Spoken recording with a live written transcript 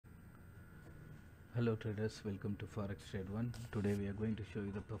Hello traders, welcome to Forex Trade 1. Today we are going to show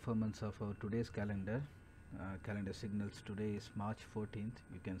you the performance of our today's calendar. Calendar signals today is March 14th.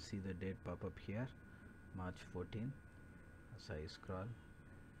 You can see the date pop up here, March 14th, as I scroll.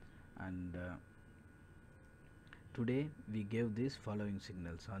 And today we gave these following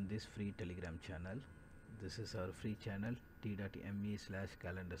signals on this free Telegram channel. This is our free channel,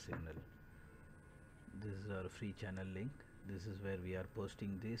 t.me/calendar signal. This is our free channel link. This is where we are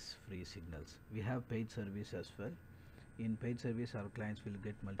posting these free signals. We have paid service as well. In paid service, our clients will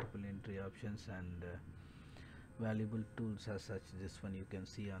get multiple entry options and valuable tools as such. This one you can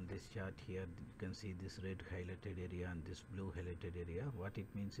see on this chart here. You can see this red highlighted area and this blue highlighted area. What it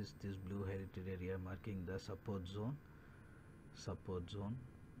means is this blue highlighted area marking the support zone,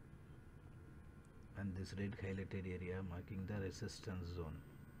 and this red highlighted area marking the resistance zone.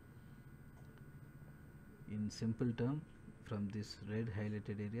 In simple term, from this red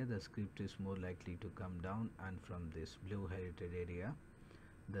highlighted area the script is more likely to come down, and from this blue highlighted area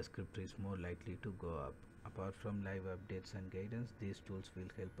the script is more likely to go up. Apart from live updates and guidance, these tools will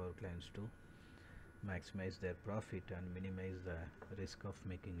help our clients to maximize their profit and minimize the risk of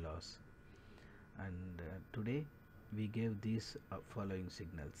making loss. And today we gave these following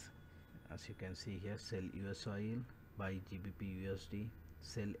signals. As you can see here, sell USOIL, buy GBPUSD,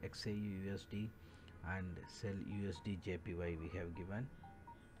 sell XAUUSD, and sell USD JPY we have given.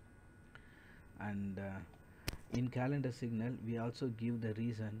 And in calendar signal we also give the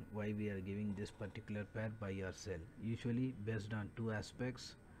reason why we are giving this particular pair buy or sell, usually based on two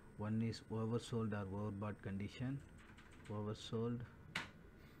aspects. One is oversold or overbought condition, oversold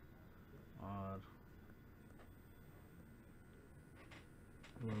or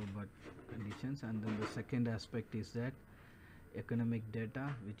overbought conditions, and then the second aspect is that economic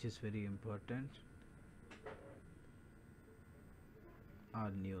data, which is very important, or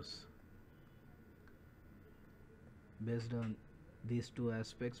news. Based on these two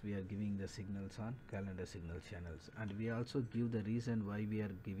aspects we are giving the signals on calendar signal channels, and we also give the reason why we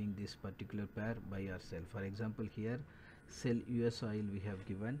are giving this particular pair buy or sell. For example, here sell USOIL we have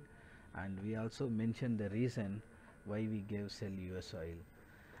given, and we also mention the reason why we gave sell USOIL.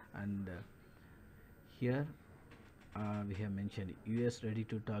 And here we have mentioned US ready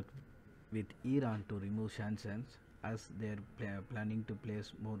to talk with Iran to remove sanctions, as they are planning to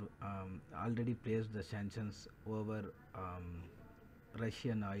place more, already placed the sanctions over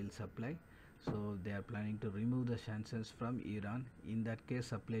Russian oil supply. So they are planning to remove the sanctions from Iran. In that case,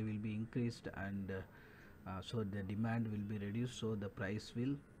 supply will be increased, and so the demand will be reduced, so the price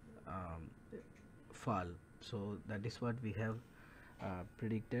will fall. So that is what we have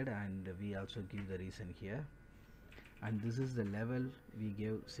predicted, and we also give the reason here. And this is the level we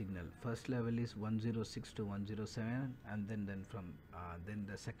gave signal. First level is 106 to 107, and then the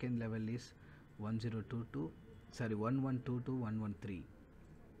second level is 1122 to 113.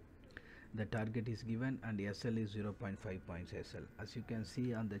 The target is given, and SL is 0.5 points SL. As you can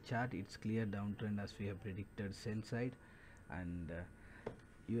see on the chart, it's clear downtrend as we have predicted sell side. And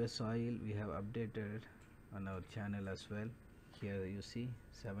USOIL we have updated on our channel as well. Here you see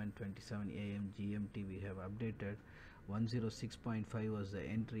 7:27 AM GMT we have updated. 106.5 was the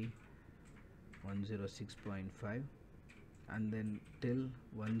entry, 106.5, and then till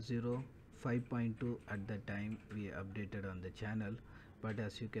 105.2 at the time we updated on the channel. But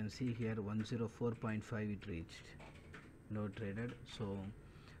as you can see here, 104.5 it reached, no traded. So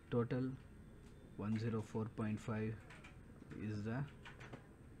total 104.5 is the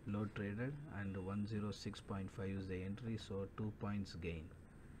low traded, and 106.5 is the entry. So 2 points gain,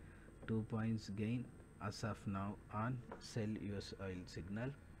 2 points gain as of now on sell USOIL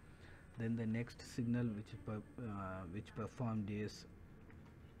signal. Then the next signal which performed is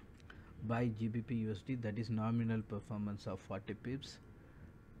buy GBPUSD, that is nominal performance of 40 pips,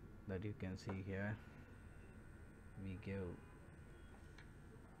 that you can see here. We gave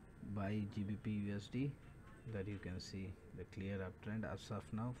buy GBPUSD, that you can see the clear uptrend. As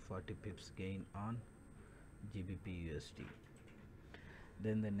of now 40 pips gain on GBPUSD.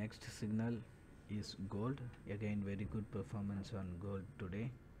 Then the next signal is gold. Again, very good performance on gold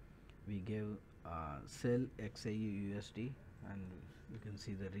today. We gave sell XAUUSD, and you can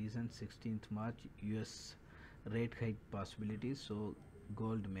see the reason. 16th March US rate hike possibilities, so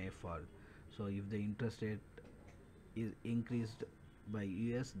gold may fall. So if the interest rate is increased by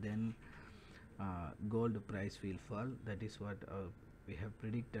US, then gold price will fall. That is what we have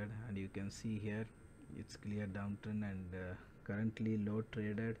predicted, and you can see here it's clear downtrend, and currently low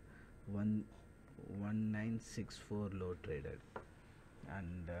traded 1964 low traded.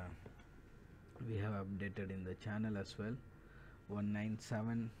 And we have updated in the channel as well.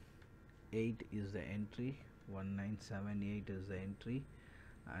 197 1978 is the entry, 1978 is the entry,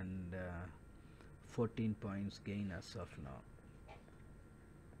 and 14 points gain as of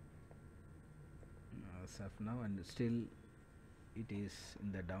now. And still it is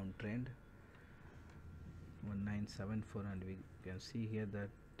in the downtrend, 1974, and we can see here that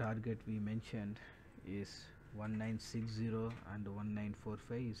target we mentioned is 1960 and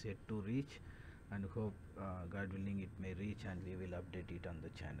 1945 is yet to reach, and hope God willing it may reach, and we will update it on the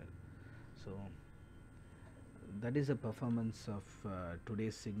channel. So that is the performance of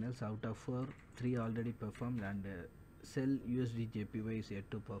today's signals. Out of 4, 3 already performed, and sell USD JPY is yet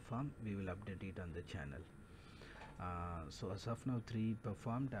to perform. We will update it on the channel. So as of now 3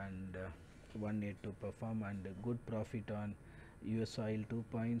 performed and 1 yet to perform, and good profit on USOIL 2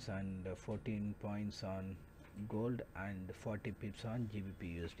 points and 14 points on gold and 40 pips on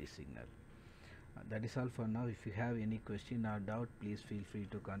GBPUSD signal. That is all for now. If you have any question or doubt, please feel free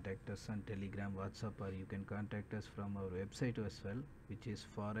to contact us on Telegram, WhatsApp, or you can contact us from our website as well, which is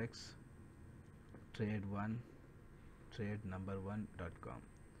Forex trade1.com.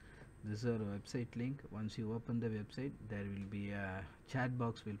 This is our website link. Once you open the website, there will be a chat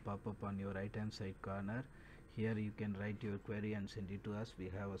box will pop up on your right hand side corner. Here you can write your query and send it to us. We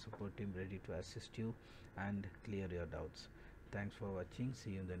have a support team ready to assist you and clear your doubts. Thanks for watching.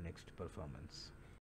 See you in the next performance.